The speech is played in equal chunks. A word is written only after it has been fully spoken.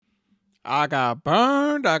I got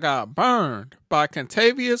burned by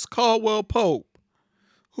Kentavious Caldwell-Pope,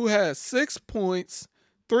 who had 6 points,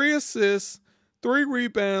 3 assists, 3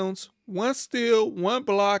 rebounds, 1 steal, 1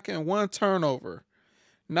 block, and 1 turnover.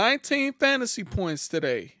 19 fantasy points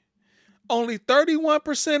today. Only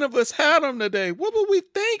 31% of us had him today. What were we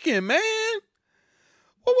thinking, man?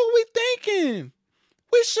 What were we thinking?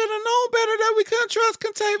 We should have known better that we couldn't trust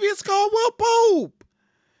Kentavious Caldwell-Pope.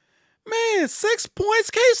 Man, 6 points,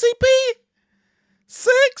 KCP?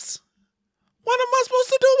 6? What am I supposed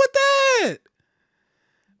to do with that?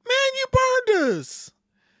 Man, you burned us.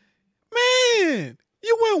 Man,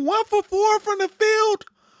 you went 1 for 4 from the field.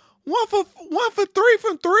 1 for 3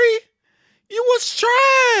 from 3. You was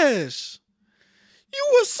trash. You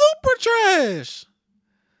was super trash.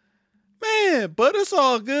 Man, but it's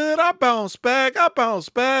all good. I bounced back.